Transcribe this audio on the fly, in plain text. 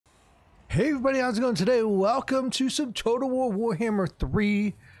Hey everybody, how's it going today? Welcome to some Total War Warhammer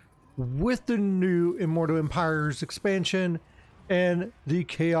 3 with the new Immortal Empires expansion and the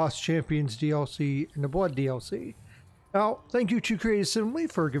Chaos Champions DLC and the Blood DLC. Now, thank you to Creative Assembly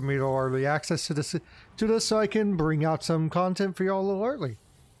for giving me all early access to this so I can bring out some content for y'all a little early.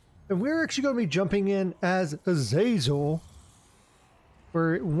 And we're actually going to be jumping in as Azazel.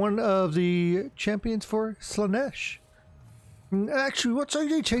 We're one of the champions for Slaanesh. Actually, let's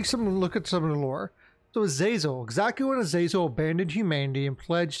actually take some look at some of the lore. So Azazel, exactly when Azazel abandoned humanity and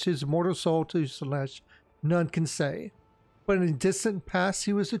pledged his immortal soul to Slaanesh, none can say. But in the distant past,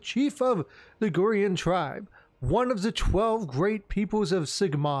 he was the chief of the Gurian tribe, one of the 12 great peoples of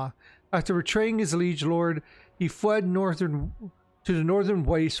Sigma. After betraying his liege lord, he fled to the northern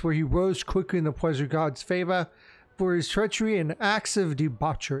waste, where he rose quickly in the pleasure god's favor for his treachery and acts of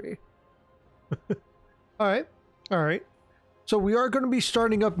debauchery. All right. So we are going to be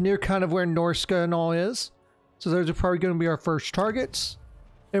starting up near kind of where Norska and all is. So those are probably going to be our first targets.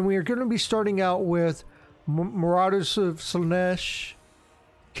 And we are going to be starting out with Marauders of Slaanesh,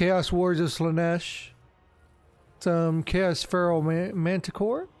 Chaos Warriors of Slaanesh, some Chaos Feral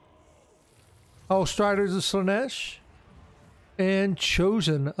Manticore, Striders of Slaanesh, and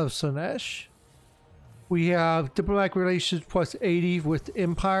Chosen of Slaanesh. We have Diplomatic Relations plus 80 with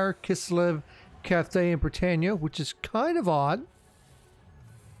Empire, Kislev, Cathay, and Britannia, which is kind of odd.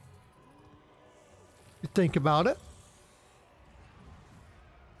 You think about it.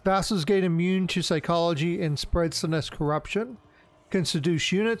 Vassals gain immune to psychology and spread Slaanesh corruption. Can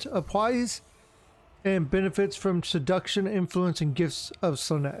seduce units. Applies and benefits from seduction, influence, and gifts of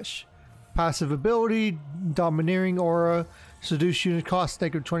Slaanesh. Passive ability, domineering aura. Seduce unit cost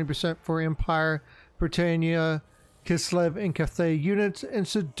negative 20% for Empire, Britannia, Kislev, and Cathay units, and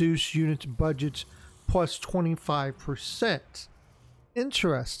seduce units budgets plus 25%.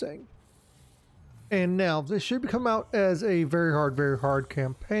 Interesting. And now this should come out as a very hard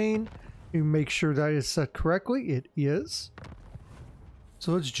campaign. You make sure that is set correctly. It is.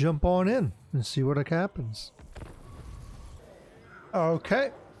 So let's jump on in and see what happens.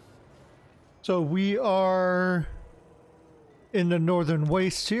 Okay. So we are in the northern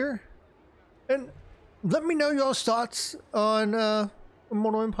waste here, and let me know y'all's thoughts on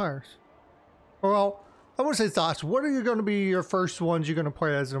Immortal Empires. Well, I want to say thoughts. What are going to be your first ones you're going to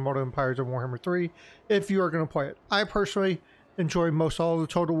play as Immortal Empires or Warhammer 3 if you are going to play it? I personally enjoy most all of the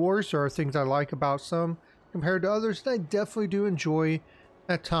Total Wars. There are things I like about some compared to others. And I definitely do enjoy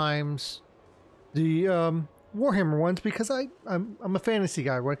at times the Warhammer ones because I'm a fantasy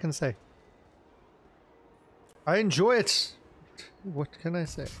guy. What can I say? I enjoy it. What can I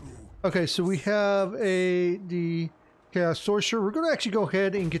say? Okay, so we have the Chaos Sorcerer. We're going to actually go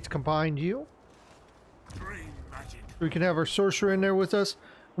ahead and get the combined heal. We can have our Sorcerer in there with us.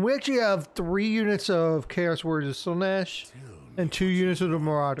 And we actually have 3 units of Chaos Warriors of Slaanesh and 2 units of the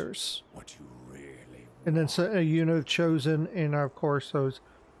Marauders. And then a unit of Chosen and of course those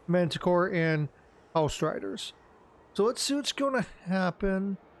Manticore and Striders. So let's see what's going to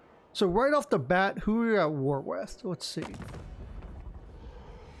happen. So right off the bat, who are we at war with? Let's see.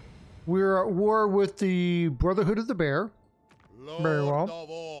 We're at war with the Brotherhood of the Bear. Very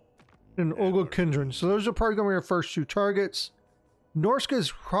well. And Olga Kindred. So those are probably going to be our first 2 targets. Norska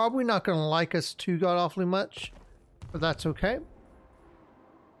is probably not going to like us too god-awfully much, but that's okay.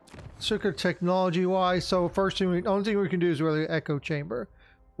 Circuit technology-wise, so first thing, the only thing we can do is really Echo Chamber,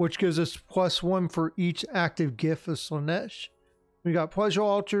 which gives us +1 for each active gift of Slaanesh. We got Pleasure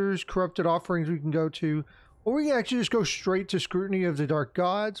Altars, Corrupted Offerings we can go to, or we can actually just go straight to Scrutiny of the Dark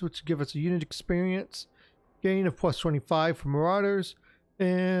Gods, which give us a unit experience, gain of +25 for Marauders,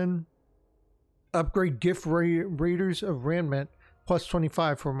 and upgrade Gift Raiders of Raiment,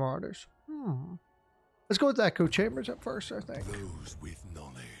 +25 for Marauders. Let's go with the Echo Chambers at first, I think. Those with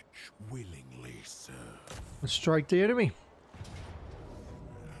knowledge willingly serve. Let's strike the enemy.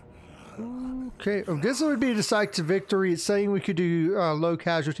 Okay, this would be a decisive victory. It's saying we could do low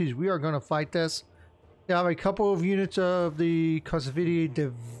casualties. We are going to fight this. We have a couple of units of the Cosvidia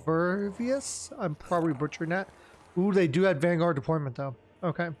Divervius. I'm probably butchering that. Ooh, they do have Vanguard deployment though.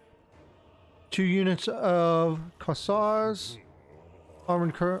 Okay. 2 units of Cossars,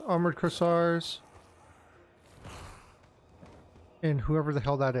 armored Cossars, and whoever the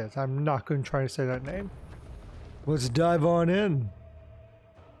hell that is. I'm not going to try to say that name. Let's dive on in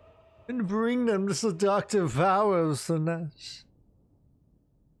and bring them the seductive power of Slaanesh.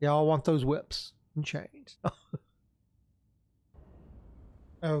 Y'all want those whips and chains.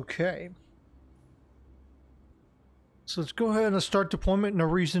 Okay. So let's go ahead and start deployment. No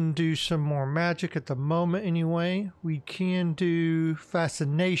reason to do some more magic at the moment anyway. We can do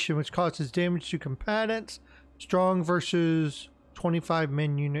fascination, which causes damage to combatants. Strong versus 25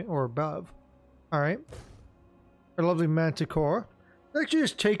 men unit or above. Alright. Our lovely Manticore. Let's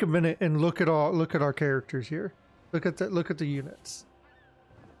just take a minute and look at our characters here. Look at the units.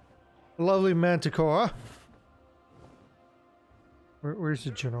 Lovely Manticore. Where's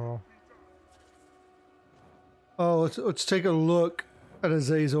the general? Oh, let's take a look at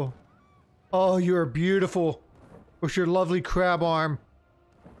Azazel. Oh, you're beautiful. With your lovely crab arm.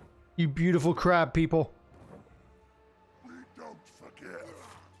 You beautiful crab people. We don't forgive.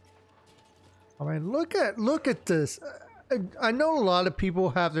 I mean, look at this. I know a lot of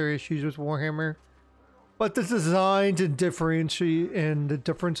people have their issues with Warhammer, but the designs and differentiate and the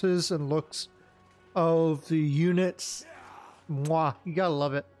differences and looks of the units, mwah, you gotta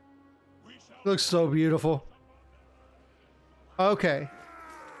love it. It looks so beautiful. Okay.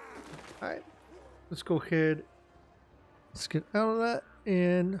 Alright. Let's go ahead. Let's get out of that.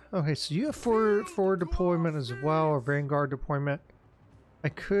 And okay, so you have forward deployment as well, or Vanguard deployment.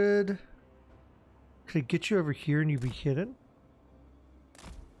 Could I get you over here and you'd be hidden?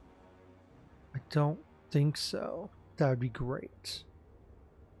 I don't think so. That would be great.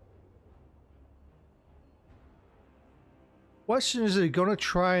 Question is, are they going to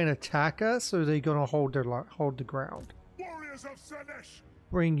try and attack us, or are they going to hold the ground? Warriors of Slaanesh.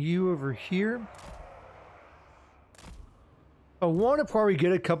 Bring you over here. I want to probably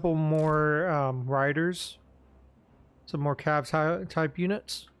get a couple more riders, some more cav type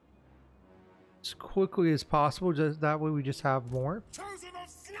units, as quickly as possible. Just that way, we just have more. Chosen of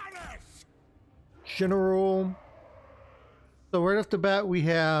Slaanesh. General. So right off the bat, we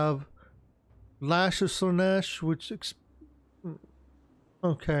have Lash of Slaanesh, which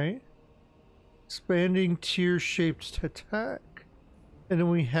okay, expanding tier-shaped attack, and then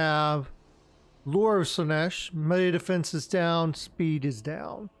we have Lore of Slaanesh. Melee defense is down, speed is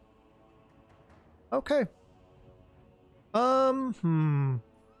down. Okay. You know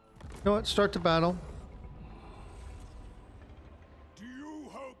what? Start the battle. Do you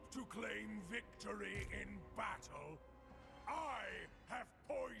hope to claim victory in battle? I have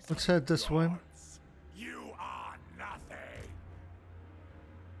poisoned. Let's head this way. gods. You are nothing.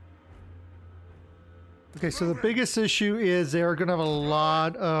 Okay, so the biggest issue is they are going to have a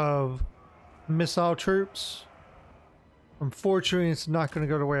lot of missile troops. Unfortunately, it's not going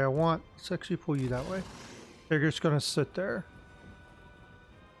to go the way I want. Let's actually pull you that way. They're just going to sit there.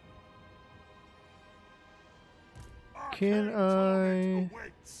 Can I...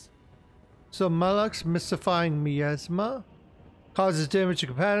 So Malak's Mystifying Miasma causes damage to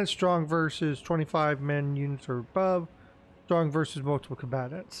combatants. Strong versus 25 men units or above. Strong versus multiple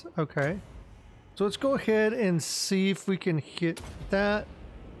combatants. Okay. So let's go ahead and see if we can hit that.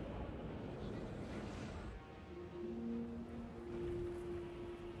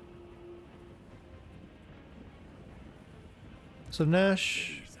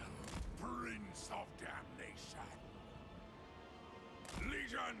 Slaanesh. Prince of damnation.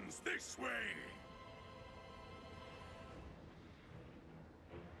 Legions this way.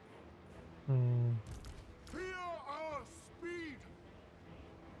 Fear our speed.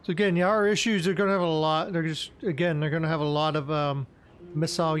 So again, yeah, our issues are going to have a lot. They're going to have a lot of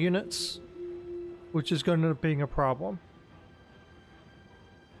missile units, which is going to end up being a problem.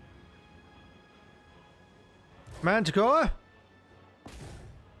 Manticore?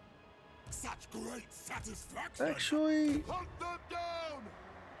 Such great satisfaction. Actually, Hunt them down.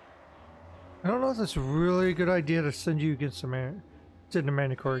 I don't know if that's really a good idea to send you against send the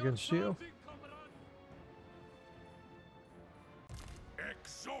Manticore against you.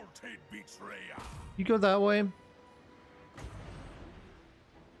 Exalted betrayer. You go that way.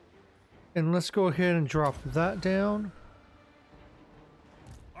 And let's go ahead and drop that down.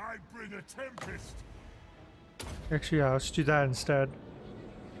 I bring a tempest. Actually, yeah, let's do that instead.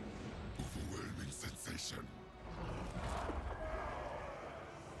 Overwhelming sensation.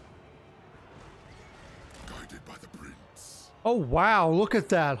 Guided by the prince. Oh wow, look at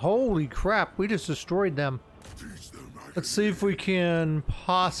that. Holy crap, we just destroyed them. Teach them I Let's see if we can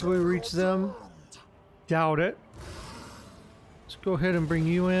possibly reach them. Doubt it. Let's go ahead and bring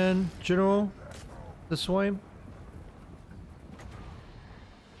you in, General. This way.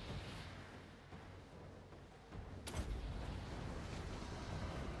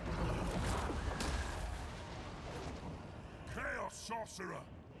 Chaos sorcerer.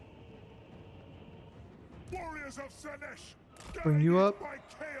 Warriors of Slaanesh. Bring you up. By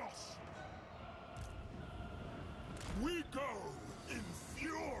chaos. We go in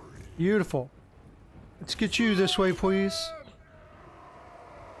fury. Beautiful. Let's get you this way, please.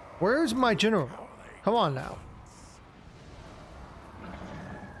 Where's my general? Come on now.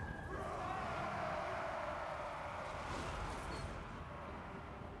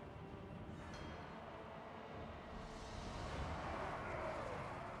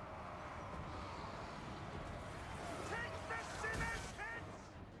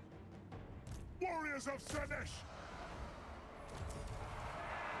 Warriors of Slaanesh!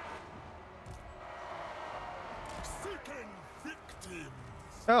 Seeking victims!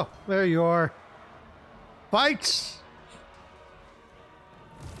 Oh, there you are. Fight!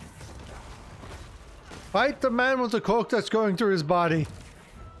 Fight the man with the cloak that's going through his body.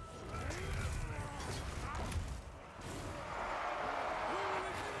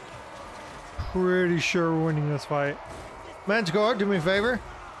 Pretty sure we're winning this fight. Man's guard, do me a favor.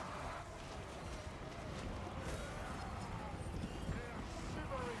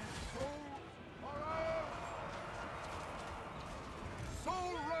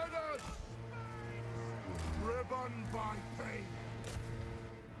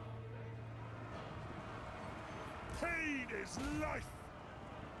 Pain is life!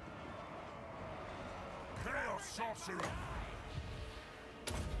 Chaos Sorcerer!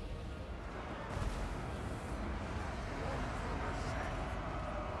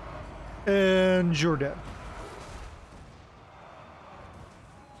 And you're dead.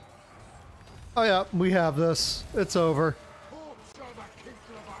 Oh yeah, we have this. It's over.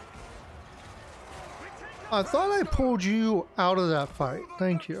 I thought I pulled you out of that fight.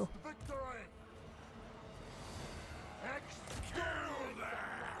 Thank you.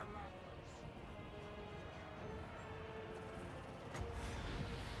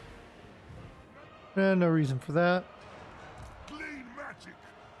 And no reason for that. Clean magic.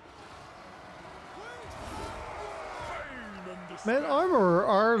 Man,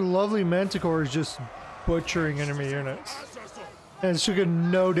 our lovely Manticore is just butchering enemy units. Azazel. And it's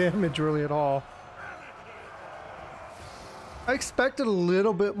doing no damage really at all. I expected a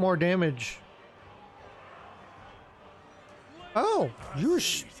little bit more damage. Oh, you're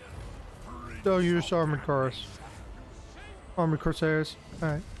just armored cars. Armored Corsairs.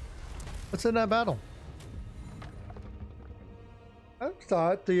 Alright. What's in that battle? I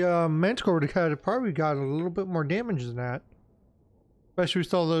thought the Manticore would have probably got a little bit more damage than that. Especially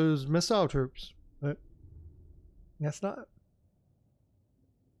with all those missile troops. But guess not.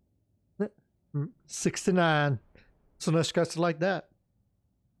 6-9. So let's guys like that.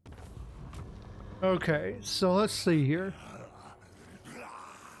 Okay, so let's see here.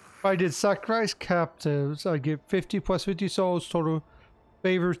 If I did sacrifice captives, I get 50 plus 50 souls, total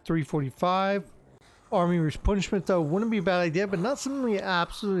favors 345. Army replenishment though wouldn't be a bad idea, but not something we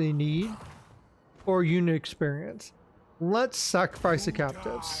absolutely need. Or unit experience. Let's sacrifice the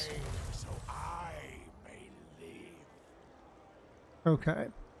captives. So I may live. Okay.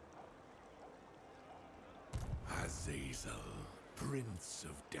 Azazel, Prince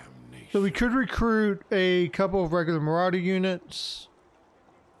of Damnation. So we could recruit a couple of regular Marauder units.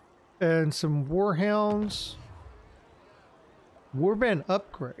 And some Warhounds. Warband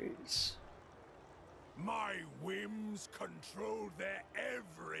upgrades. My whims control their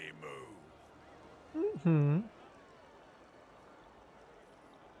every move. Mm-hmm.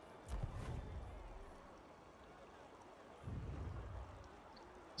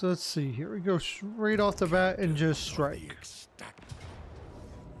 So let's see here. We go straight off the bat and just strike.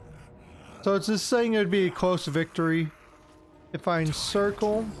 So it's just saying it would be a close victory. If I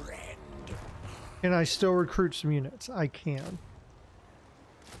encircle, can I still recruit some units? I can.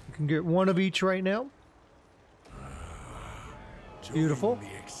 I can get one of each right now. Beautiful. The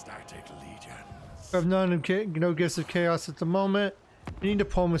Ecstatic Legion. I have no guess of chaos at the moment. Any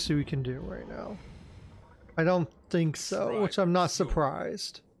diplomacy we can do right now? I don't think so, which I'm not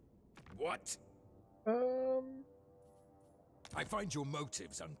surprised. What? I find your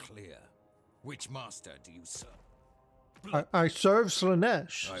motives unclear. Which master do you serve? I serve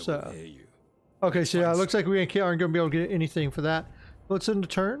Slaanesh, I so. will hear you. Okay, so yeah, it looks like we aren't going to be able to get anything for that. What's in the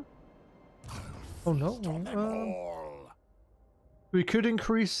turn? Oh no. We could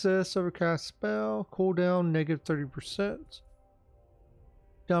increase this overcast spell, cooldown negative 30%.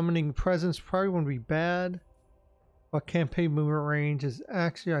 Dominating presence probably wouldn't be bad. But campaign movement range is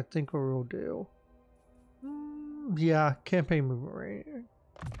actually, I think, what we'll do. Yeah, campaign movement range.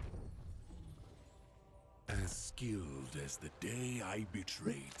 As skilled as the day I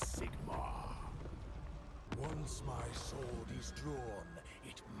betrayed Sigmar. Once my sword is drawn,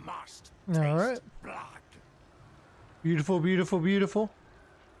 it must taste blood. Beautiful, beautiful, beautiful.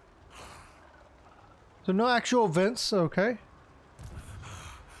 So no actual events, okay.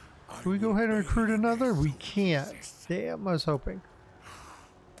 Can we go ahead and recruit another? We can't. Damn, I was hoping.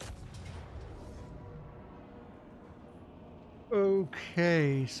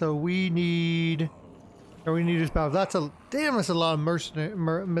 Okay, so we need this battle. That's a lot of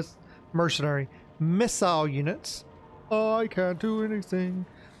mercenary missile units. Oh, I can't do anything.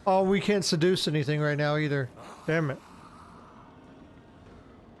 Oh, we can't seduce anything right now either. Damn it.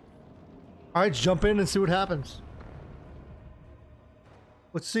 All right, let's jump in and see what happens.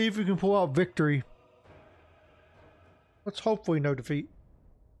 Let's see if we can pull out victory. Let's hopefully no defeat.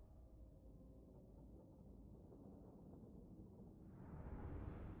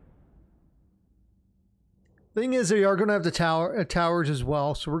 Thing is, they are going to have the towers as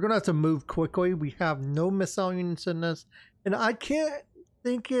well, so we're going to have to move quickly. We have no missile units in this, and I can't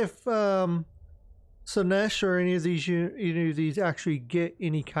think if Slaanesh or any of these actually get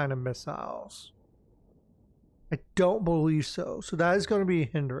any kind of missiles. I don't believe so. So that is going to be a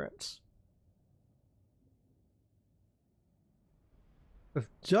hindrance. If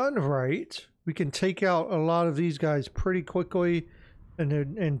done right, we can take out a lot of these guys pretty quickly,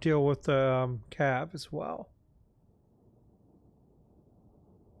 and deal with the cab as well.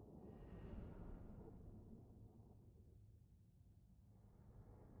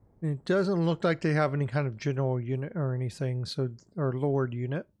 It doesn't look like they have any kind of general unit or anything, so, or lord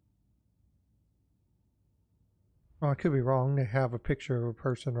unit. Well, I could be wrong. They have a picture of a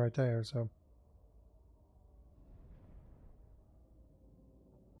person right there, so.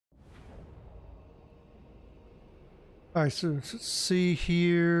 Alright, so let's see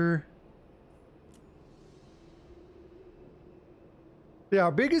here. Yeah,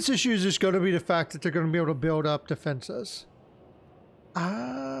 our biggest issue is just going to be the fact that they're going to be able to build up defenses.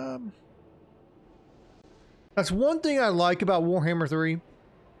 That's one thing I like about Warhammer 3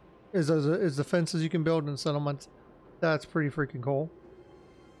 is the fences you can build in settlements. That's pretty freaking cool.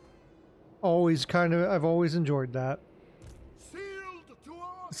 I've always enjoyed that.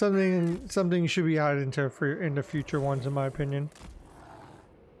 Something should be added into future ones, in my opinion.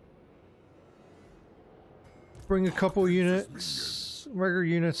 Bring a couple units, regular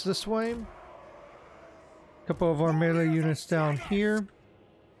units this way. A couple of our melee units down here.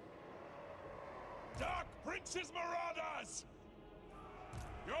 Dark Prince's Marauders!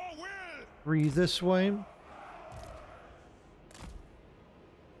 Your will! 3 this way.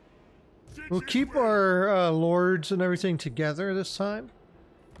 We'll keep our lords and everything together this time.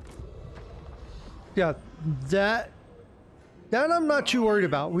 Yeah, that I'm not too worried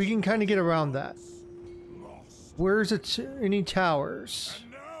about. We can kind of get around that. Where's it? Any towers?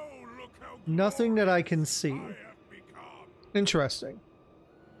 Nothing that I can see. Interesting.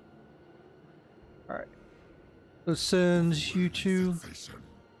 Alright. So send you two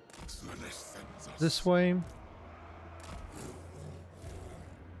this way.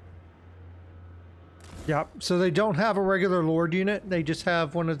 Yep, so they don't have a regular lord unit. They just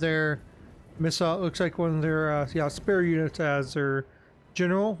have one of their missile, looks like one of their spear units as their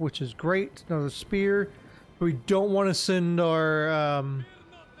general, which is great. Another spear. We don't want to send our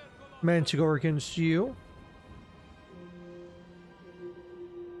men to go against you.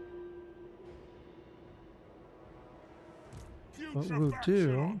 What we'll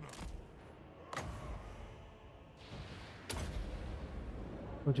do,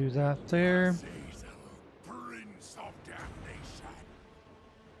 we'll do that there.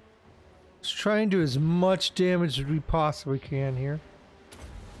 Let's try and do as much damage as we possibly can here.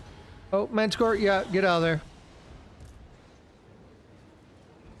 Oh, Manticore, yeah, get out of there.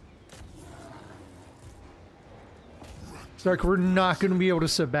 It's like we're not going to be able to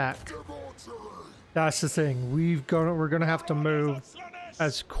sit back. That's the thing. We're going to have to move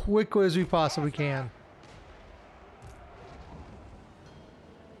as quickly as we possibly can.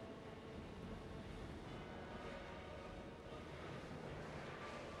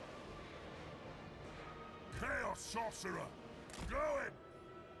 Chaos Sorcerer, go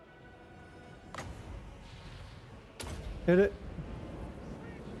in. Hit it.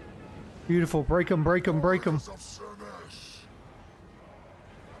 Beautiful. Break them, break them, break them.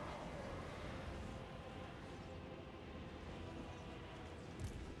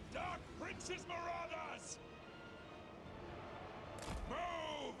 Dark Prince's Marauders!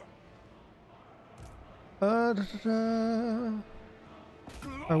 Move!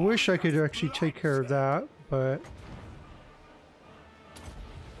 I wish I could actually take care of that, but...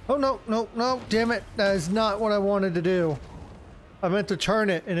 Oh, no, no, no, damn it. That is not what I wanted to do. I meant to turn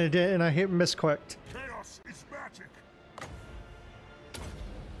it, and it did, and I hit misclicked. Chaos is magic.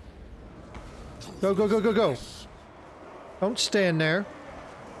 Go, go, go, go, go. Don't stand there.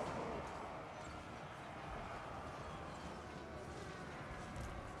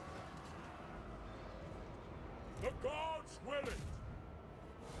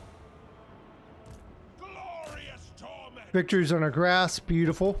 Victory's on our grass.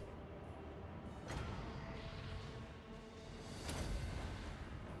 Beautiful.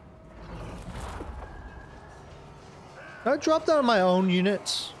 Did I drop down my own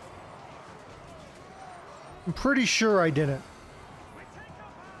units? I'm pretty sure I didn't.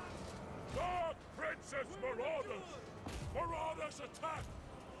 Dark Princess Marauders! Marauders attack!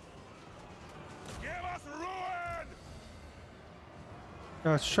 Give us ruin!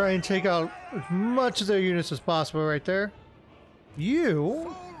 Now let's try and take out as much of their units as possible right there.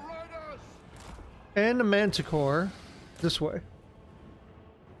 You and the Manticore this way.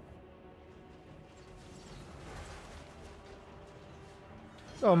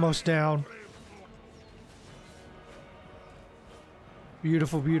 Almost down.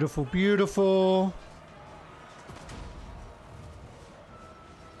 Beautiful, beautiful, beautiful.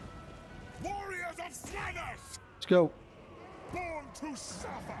 Warriors of Slaanesh! Let's go. Born to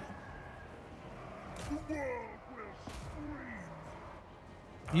suffer! The world will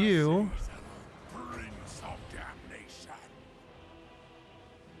scream! You. Prince of damnation!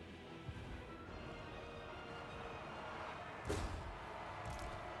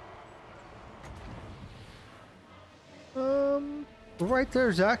 Right there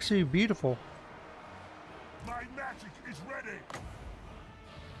is actually beautiful. My magic is ready!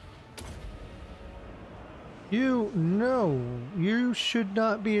 You should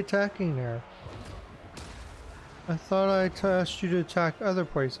not be attacking there. I thought I asked you to attack other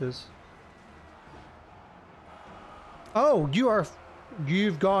places. Oh,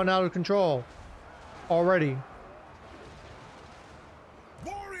 you've gone out of control already.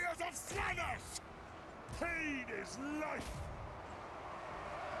 Warriors of Slaanesh! Pain is life!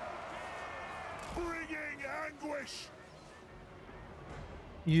 Bringing anguish!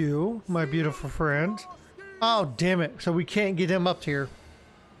 You, my beautiful friend. Oh, damn it. So we can't get him up here.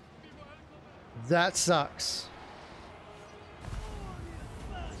 That sucks.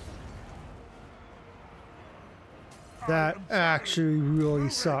 That actually really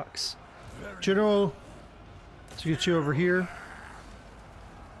sucks. General, let's get you over here.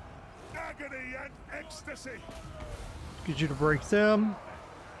 Agony and ecstasy! Get you to break them.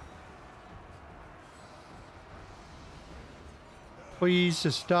 Please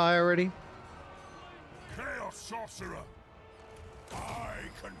just die already. Chaos Sorcerer! I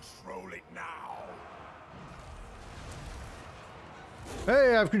control it now!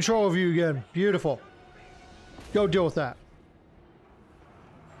 Hey, I have control of you again. Beautiful. Go deal with that.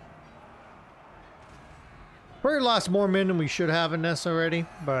 Probably lost more men than we should have in this already,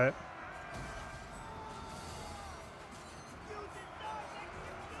 but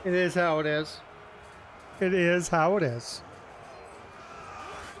it is how it is. It is how it is.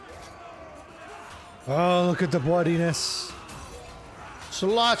 Oh, look at the bloodiness.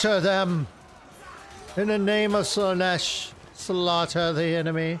 Slaughter them. In the name of Slaanesh, slaughter the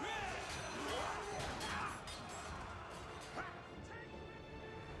enemy.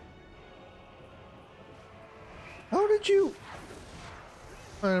 How did you?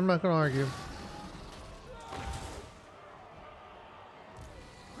 I'm not going to argue.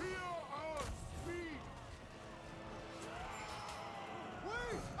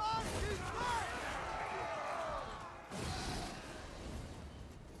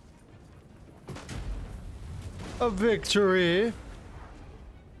 A victory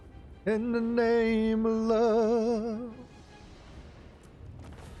in the name of love.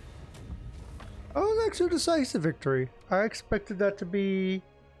 Oh, that's a decisive victory. I expected that to be...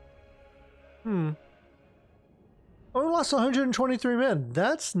 Only lost 123 men.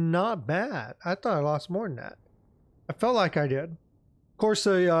 That's not bad. I thought I lost more than that. I felt like I did. Of course,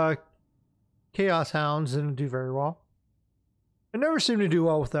 the Chaos Hounds didn't do very well. I never seem to do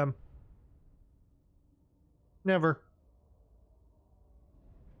well with them. Never.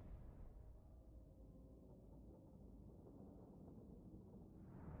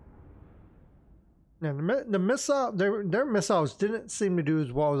 Yeah, the missile, their missiles didn't seem to do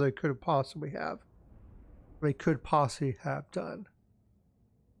as well as they could have possibly have. They could possibly have done.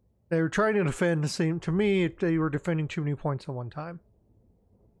 They were trying to defend. Seemed to me they were defending too many points at one time.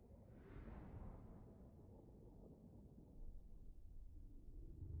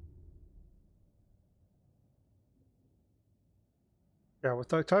 Yeah, with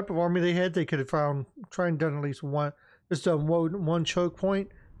the type of army they had, they could have tried and done at least one, just done one choke point,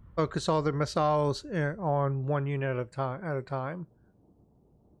 focus all their missiles on one unit at a time,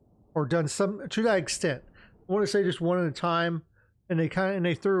 or done some to that extent. I want to say just one at a time, and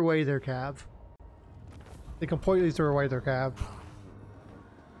they threw away their cav. They completely threw away their cav.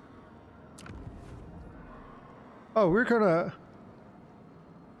 Oh, we're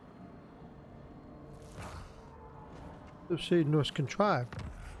The Satan was contrived.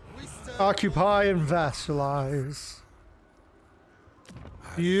 Occupy and vassalize.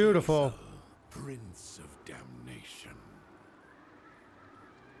 Beautiful. Azazel, Prince of Damnation.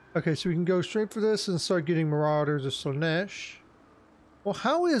 Okay, so we can go straight for this and start getting Marauders of Slaanesh. Well,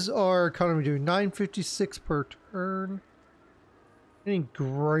 how is our economy doing? 956 per turn. Ain't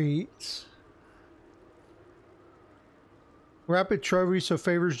great. Rapid trophy, so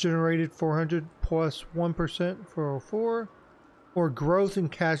favors generated 400 plus 1% for 04. Or growth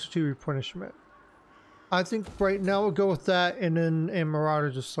and casualty replenishment. I think right now we'll go with that and then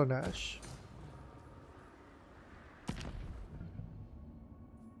Marauders of Slaanesh.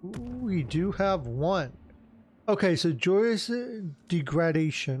 We do have one. Okay, so joyous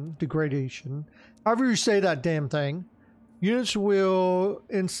degradation. However you say that damn thing. Units will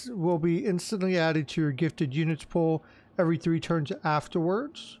be instantly added to your gifted units pool every 3 turns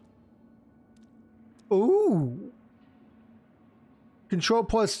afterwards. Ooh. Control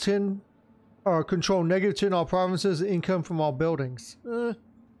plus 10, control negative 10 all provinces, income from all buildings.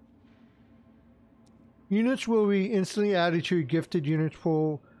 Units will be instantly added to your gifted units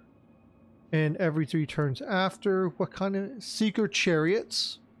pool and every 3 turns after. What kind of seeker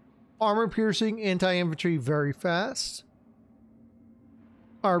chariots? Armor piercing, anti-infantry, very fast.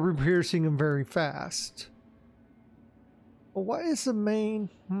 Armor piercing and very fast. Well, what is the main?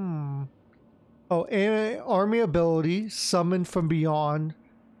 Oh, and army ability, summoned from beyond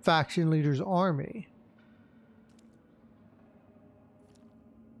faction leader's army.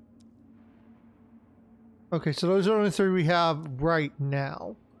 Okay, so those are the only 3 we have right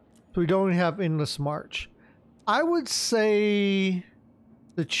now. So we don't have Endless March. I would say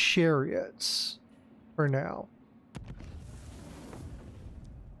the chariots for now.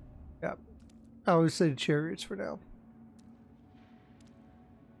 Yeah, I would say the chariots for now.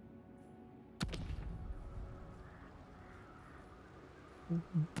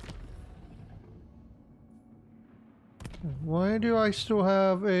 Why do I still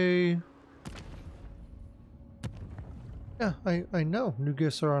have a... Yeah, I know. New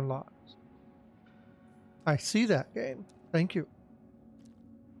gifts are unlocked. I see that game. Thank you.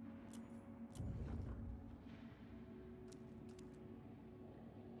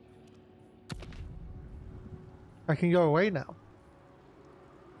 I can go away now.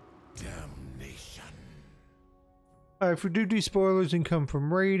 Damnation. For duty spoilers, income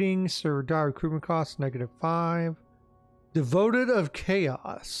from ratings, server die recruitment costs, -5. Devoted of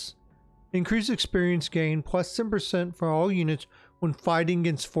Chaos. Increased experience gain, plus 10% for all units when fighting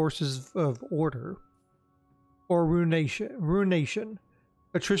against forces of order. Or ruination.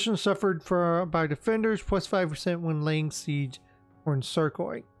 Attrition suffered by defenders, plus 5% when laying siege or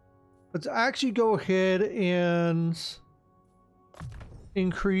encircling. Let's actually go ahead and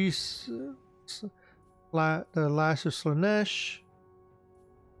increase the Lash of Slaanesh.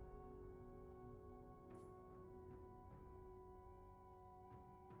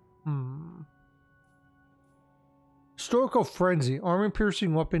 Historical Frenzy, armor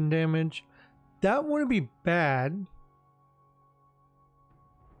piercing weapon damage. That wouldn't be bad.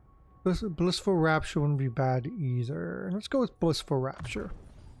 Blissful Rapture wouldn't be bad either. Let's go with Blissful Rapture.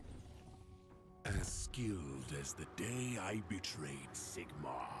 As skilled as the day I betrayed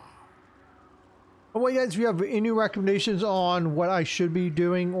Sigmar. Oh wait, guys, if you have any recommendations on what I should be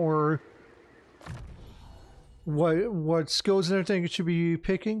doing or what skills and everything I should be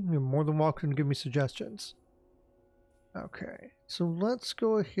picking, you're more than welcome to give me suggestions. Okay, so let's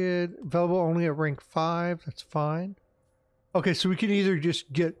go ahead. Available only at rank 5. That's fine. Okay, so we can either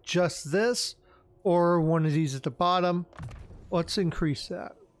just get just this or one of these at the bottom. Let's increase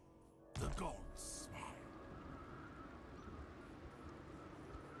that. The gods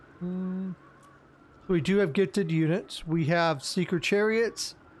So we do have gifted units. We have Seeker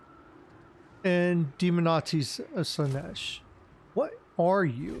Chariots and Demonazis of Slaanesh. What are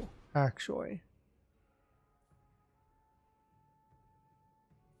you, actually?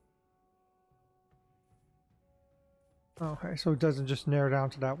 Okay, so it doesn't just narrow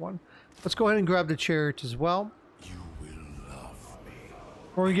down to that one. Let's go ahead and grab the Chariot as well. You will love me.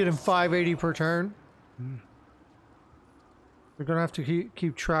 We're going to get him 580 per turn. We're going to have to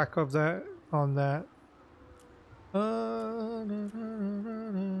keep track of that on that.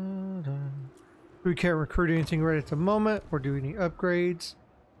 We can't recruit anything right at the moment or do any upgrades.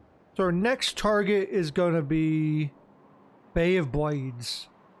 So our next target is going to be Bay of Blades.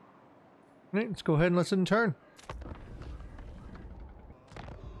 All right, let's go ahead and let's in turn.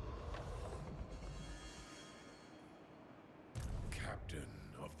 Captain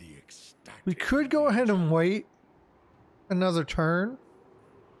of the Ecstatic. We could go ahead and wait another turn.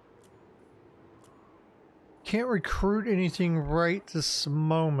 can't recruit anything right this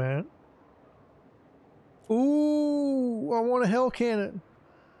moment. Ooh, I want a hell cannon.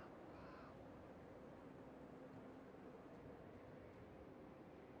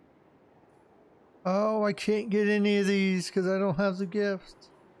 Oh, I can't get any of these because I don't have the gift.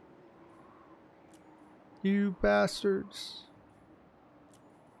 You bastards.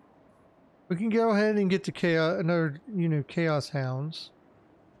 We can go ahead and get the chaos, another, chaos hounds.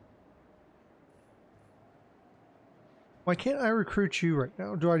 Why can't I recruit you right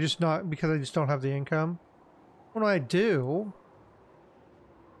now? Do I just not, because I just don't have the income? What do I do?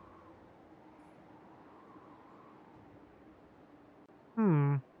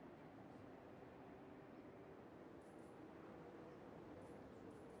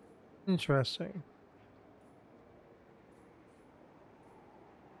 Interesting.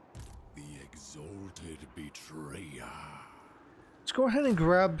 The exalted betrayer. Let's go ahead and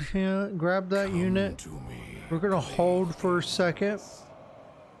grab him, grab that Come unit. to me, We're gonna hold for a second.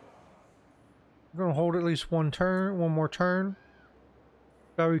 We're gonna hold at least one more turn.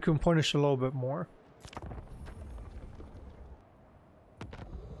 That we can punish a little bit more.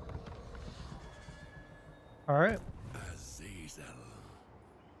 All right. Azazel.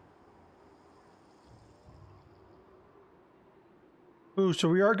 Ooh, so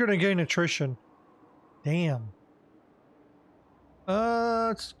we are gonna gain attrition. Damn.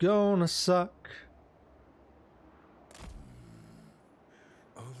 It's gonna suck.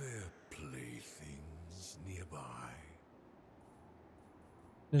 Are there playthings nearby?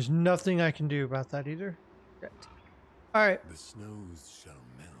 There's nothing I can do about that either. Right. All right. The snows shall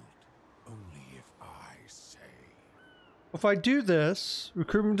melt only if I say. If I do this,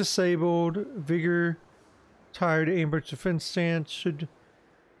 recruitment disabled, vigor tired, ambush defense stance, should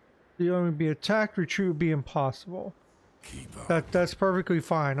the enemy be attacked, retreat would be impossible. Keep up. That's perfectly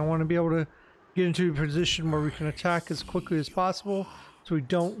fine. I want to be able to get into a position where we can attack as quickly as possible so we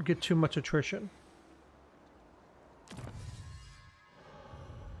don't get too much attrition.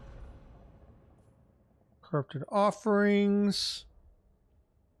 Corrupted offerings.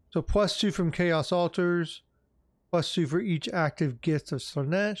 So +2 from Chaos Altars. +2 for each active gift of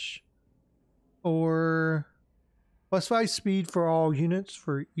Slaanesh. Or +5 speed for all units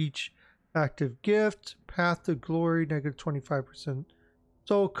for each active gift. Path to Glory, -25%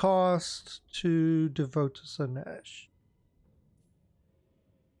 soul cost to devote to Slaanesh.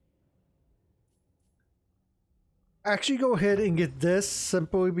 Actually, go ahead and get this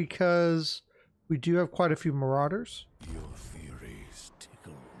simply because we do have quite a few Marauders. Your theories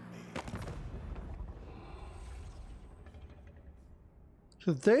tickle me.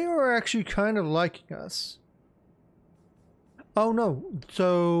 So they are actually kind of liking us. Oh no,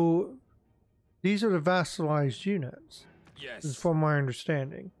 so these are the vassalized units. Yes. Is from my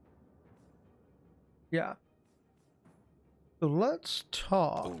understanding. Yeah. So let's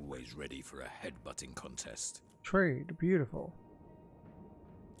talk. Always ready for a headbutting contest. Trade, beautiful.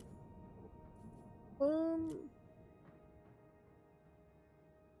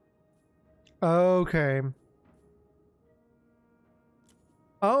 Okay.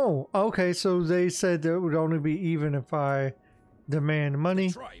 Oh, okay, so they said that it would only be even if I demand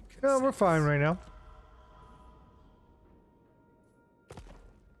money. No, we're fine right now.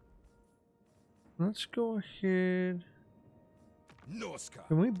 Let's go ahead. Norska.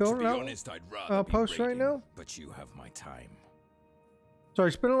 Can we build To be an honest, I'd rather outpost be right raiding, now? But you have my time. Sorry,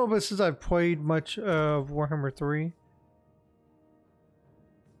 it's been a little bit since I've played much of Warhammer 3.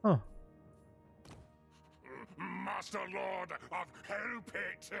 Huh. Master Lord of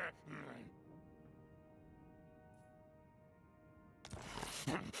Hellpit.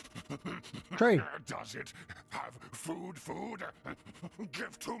 Trade. Does it have food?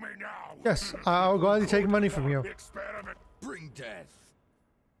 Give to me now. Yes, I'll gladly take money from you. Experiment. Bring death.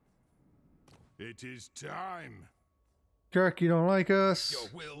 It is time. Kirk, you don't like us. Your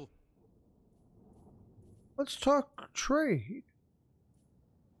will. Let's talk trade.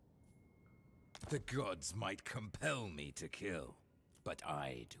 The gods might compel me to kill, but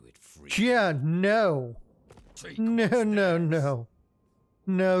I do it freely. Yeah, no. Take No, what's no, theirs. no.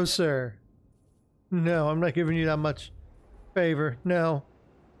 No, sir. No, I'm not giving you that much favor. No.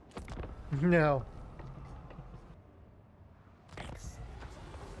 No.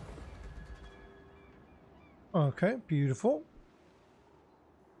 Okay, beautiful.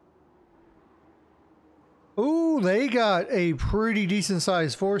 Ooh, they got a pretty decent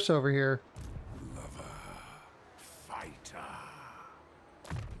sized force over here. Fighter.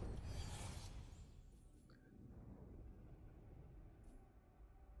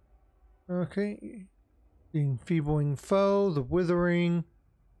 Okay. The enfeebling foe, the withering.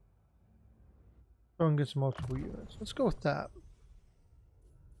 Going against multiple units. Let's go with that.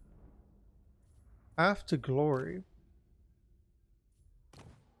 Path to Glory.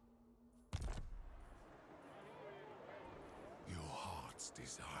 Your heart's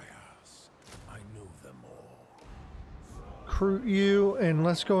desires, I know them all. Recruit you, and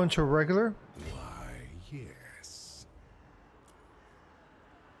let's go into regular. Why, yes.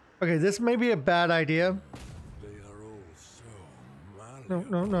 Okay, this may be a bad idea. They are all so No,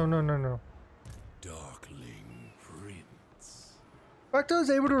 malleable. no. Darkling Prince. In fact, I was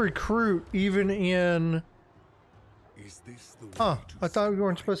able to recruit even in... Is this the way Huh, to I thought we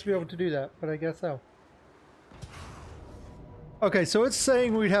weren't strike supposed to be able to do that, but I guess so. Okay, so it's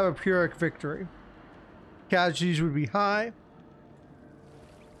saying we'd have a Pyrrhic victory. Casualties would be high.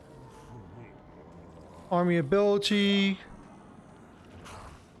 Army ability.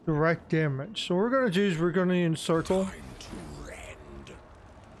 Direct damage. So what we're going to do is we're going to encircle. time to rend?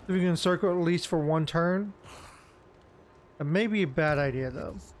 If we can encircle at least for one turn. It may be a bad idea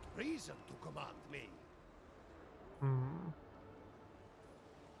though. Reason to command me.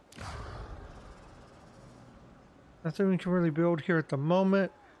 Nothing we can really build here at the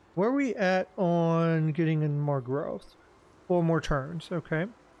moment. Where are we at on getting in more growth? 4 more turns, okay.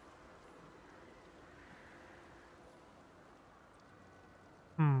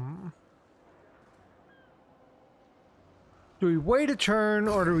 Do we wait a turn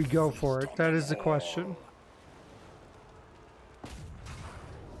or do we go for it? That is the question.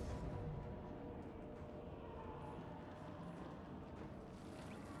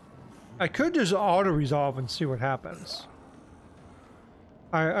 I could just auto-resolve and see what happens.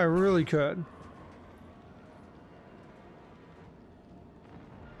 I really could.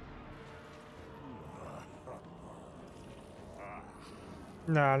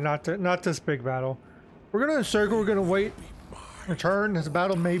 Nah, not this big battle. We're gonna encircle, we're gonna wait a turn. This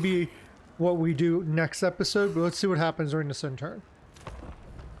battle may be what we do next episode, but let's see what happens during this end turn.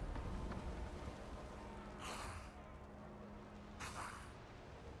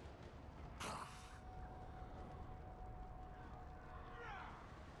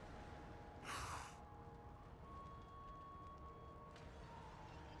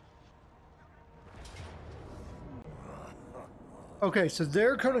 Okay, so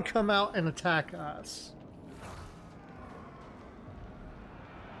they're gonna come out and attack us.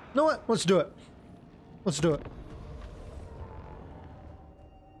 You know what? Let's do it. Let's do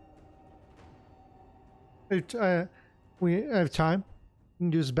it. We have time. We can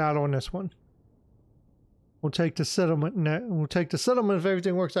do this battle on this one. We'll take the settlement. We'll take the settlement if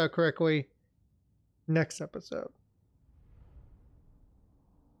everything works out correctly. Next episode.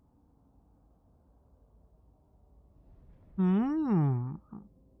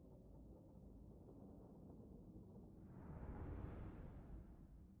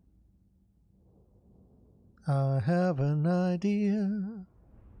 I have an idea.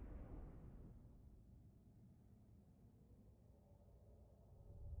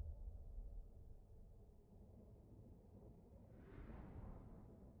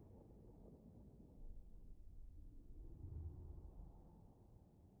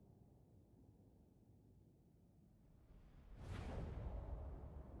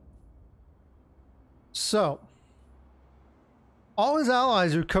 So, all his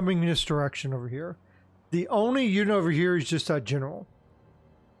allies are coming in this direction over here. The only unit over here is just that general.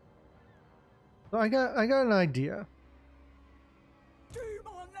 So I got an idea.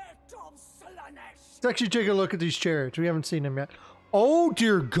 Let's actually take a look at these chariots. We haven't seen them yet. Oh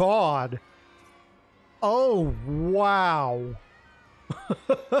dear God. Oh wow.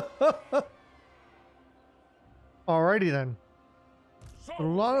 Alrighty then. A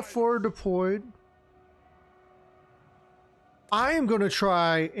lot of forward deployed. I am going to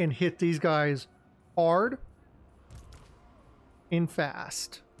try and hit these guys hard and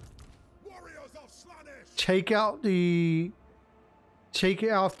fast. Warriors of Slaanesh. Take out the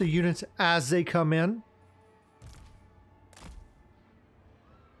units as they come in.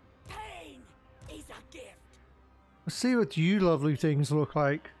 Pain is a gift. Let's see what you lovely things look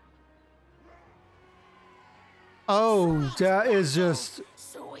like. Oh, that is just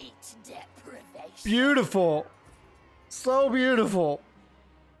Sweet deprivation. beautiful. So beautiful.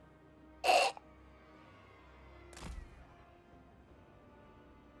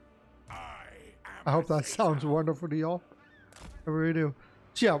 I hope that sounds wonderful to y'all. I really do.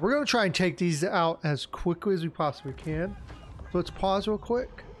 So yeah, we're going to try and take these out as quickly as we possibly can. So let's pause real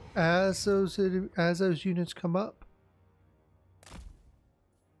quick as those units come up.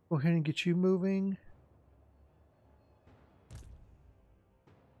 Go ahead and get you moving.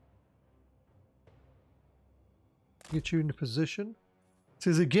 Get you into position.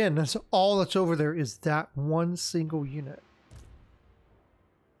 Because again, that's all that's over there is that one single unit.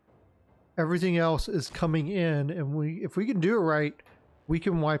 Everything else is coming in, and if we can do it right, we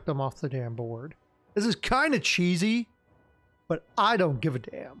can wipe them off the damn board. This is kind of cheesy, but I don't give a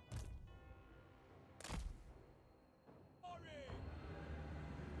damn.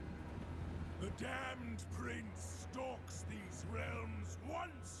 The damned prince stalks these realms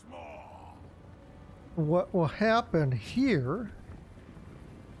once more. What will happen here?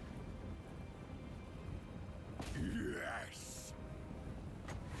 Yes.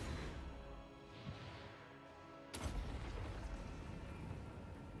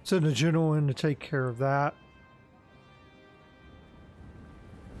 Send a general in to take care of that.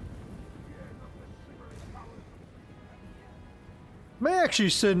 May actually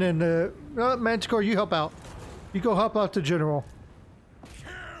send in the Manticore. You help out. You go help out the general.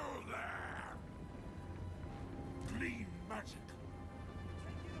 Kill them. Clean magic.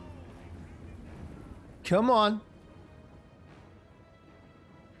 Come on.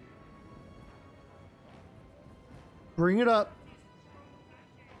 Bring it up.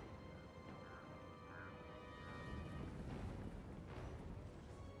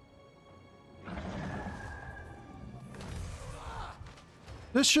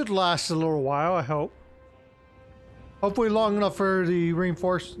 This should last a little while, I hope. Hopefully long enough for the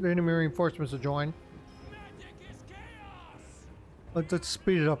enemy reinforcements to join. Let's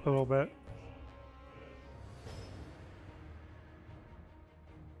speed it up a little bit.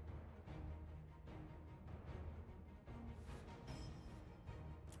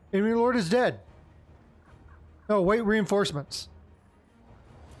 Enemy Lord is dead. Oh, wait, reinforcements.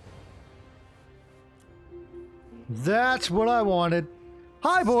 That's what I wanted.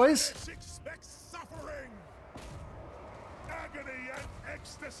 Hi, boys. Expect suffering, agony, and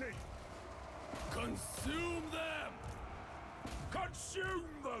ecstasy. Consume them. Consume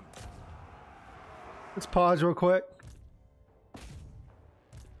them. Let's pause real quick.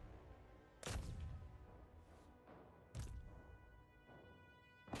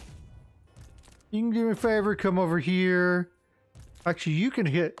 You can do me a favor, come over here. Actually, you can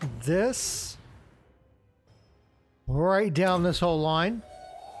hit this right down this whole line.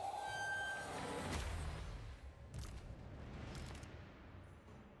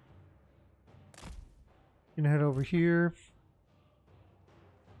 You can head over here.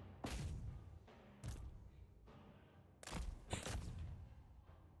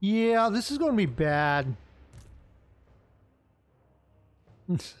 Yeah, this is going to be bad.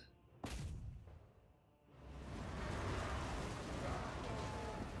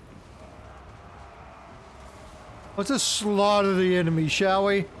 Let's just slaughter the enemy, shall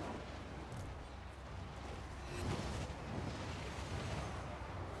we?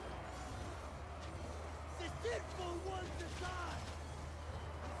 The sinful one desire.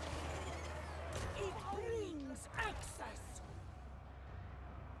 It brings access.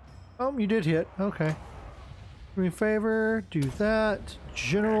 Oh, you did hit. Okay. Do me a favor, do that.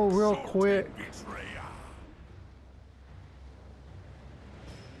 General, real quick.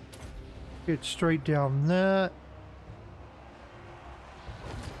 Get straight down that.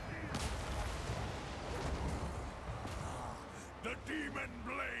 The demon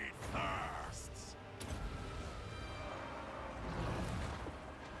blade thirsts.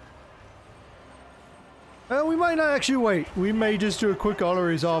 We might not actually wait. We may just do a quick auto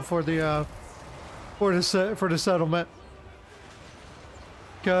resolve for the settlement.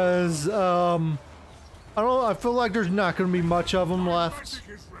 Because I feel like there's not going to be much of them left.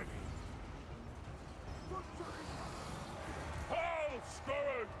 Magic is ready. All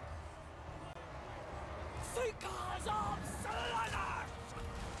scourge. Seekers of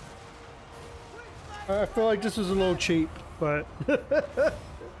Slaanesh. I feel like this was a little cheap, but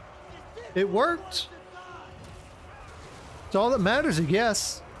it worked. It's all that matters, I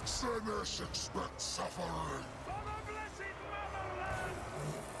guess. Slaanesh expects suffering. For the blessed motherland.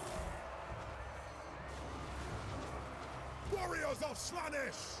 Warriors of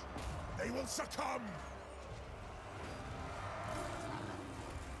Slaanesh, they will succumb.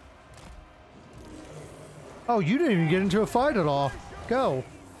 Oh, you didn't even get into a fight at all. Go.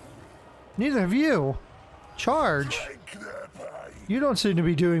 Neither of you. Charge. Take their pain. You don't seem to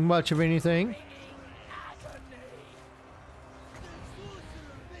be doing much of anything.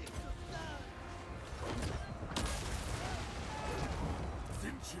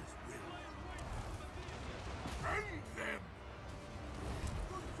 Finches will end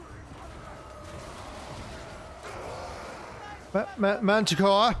them.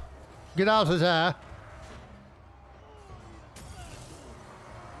 Manticore, get out of there.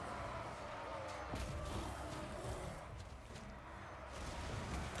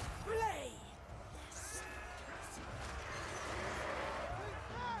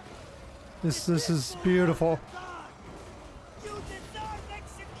 This is beautiful. You deserve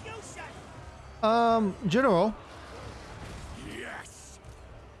execution! General. Yes.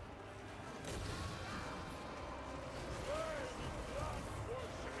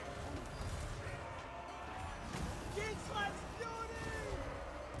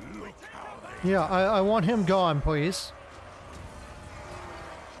 Look how they Yeah, I want him gone, please.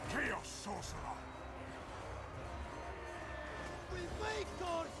 chaos sorcerer. We make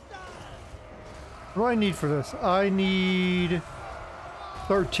our stand! What do I need for this? I need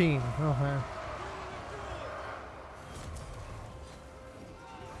 13. Okay.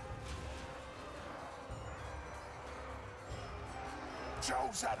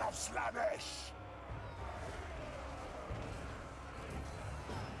 Chosen of Slaanesh.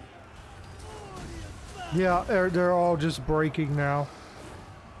 Yeah, they're all just breaking now.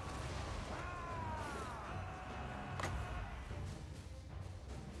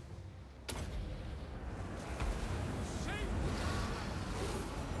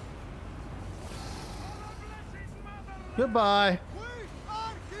 Goodbye. We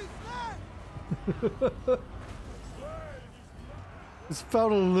are his land! This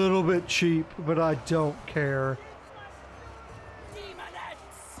felt a little bit cheap, but I don't care.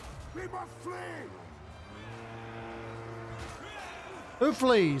 Demonettes! We must flee. Who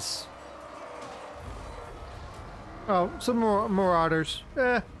flees? Oh, some more marauders.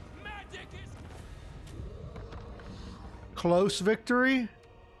 Magic is Close victory?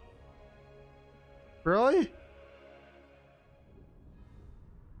 Really?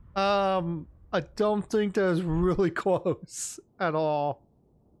 I don't think that was really close at all.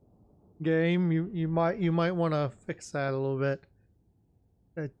 Game, you might want to fix that a little bit.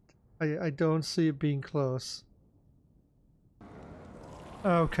 I don't see it being close.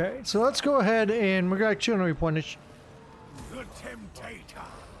 Okay, so let's go ahead and we're gonna actually replenish. The Temptator.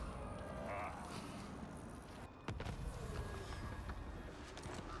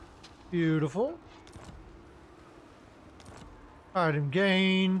 Beautiful. Item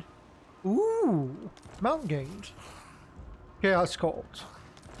gained. Ooh, mount gained. Chaos Cult.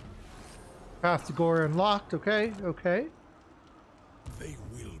 Path to Glory unlocked. Okay, okay. They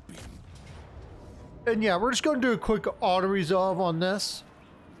will be. And yeah, we're just going to do a quick auto resolve on this.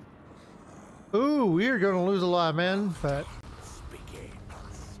 Ooh, we are going to lose a lot of men, but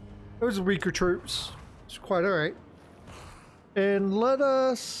those are weaker troops. It's quite alright. And let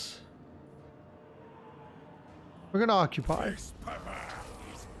us... We're going to occupy. This power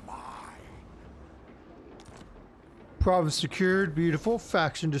is mine. Province secured. Beautiful.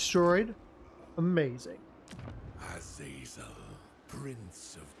 Faction destroyed. Amazing. Azazel,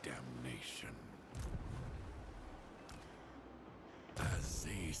 Prince of Damnation.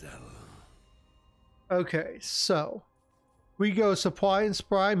 Azazel. Okay, so we go supply and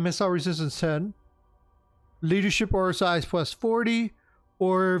spry, missile resistance 10, leadership order size plus 40,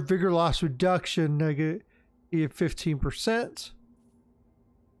 or vigor loss reduction negative 15%,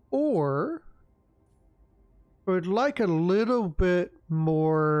 or I would like a little bit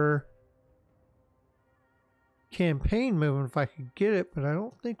more campaign movement if I could get it, but I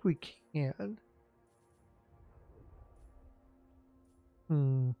don't think we can.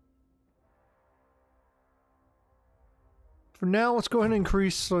 For now, let's go ahead and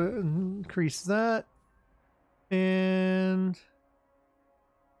increase that. And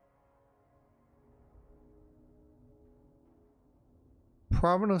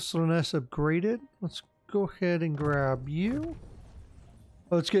Province of Slaanesh upgraded. Let's go ahead and grab you.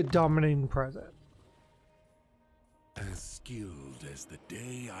 Let's get Dominating Present. As skilled as the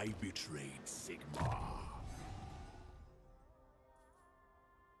day I betrayed Sigmar.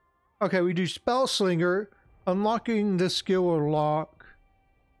 Okay, we do Spell Slinger. Unlocking this skill will lock.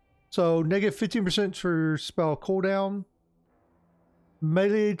 So negative 15% for spell cooldown.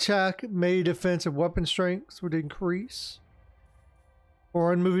 Melee attack, melee defense, and weapon strength would increase.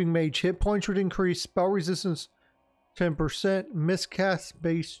 Or unmoving mage hit points would increase. Spell resistance 10%. Miscast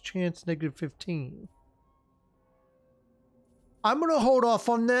base chance negative 15. I'm gonna hold off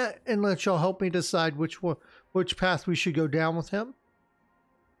on that and let y'all help me decide which path we should go down with him.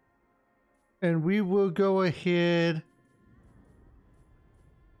 And we will go ahead,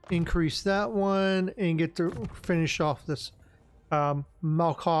 increase that one, and get to finish off this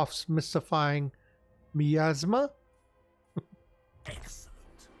Malkoff's Mystifying Miasma. Excellent.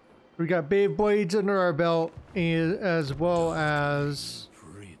 We got Bave Blades under our belt, and as well as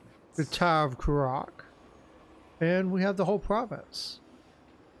the Tower of Kurak. And we have the whole province.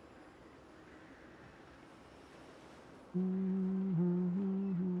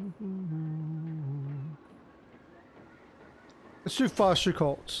 Let's do Foster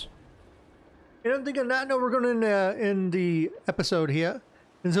Cults. And I'm thinking that note, we're going to end the episode here.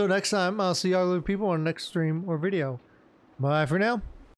 Until next time, I'll see y'all other people on the next stream or video. Bye for now.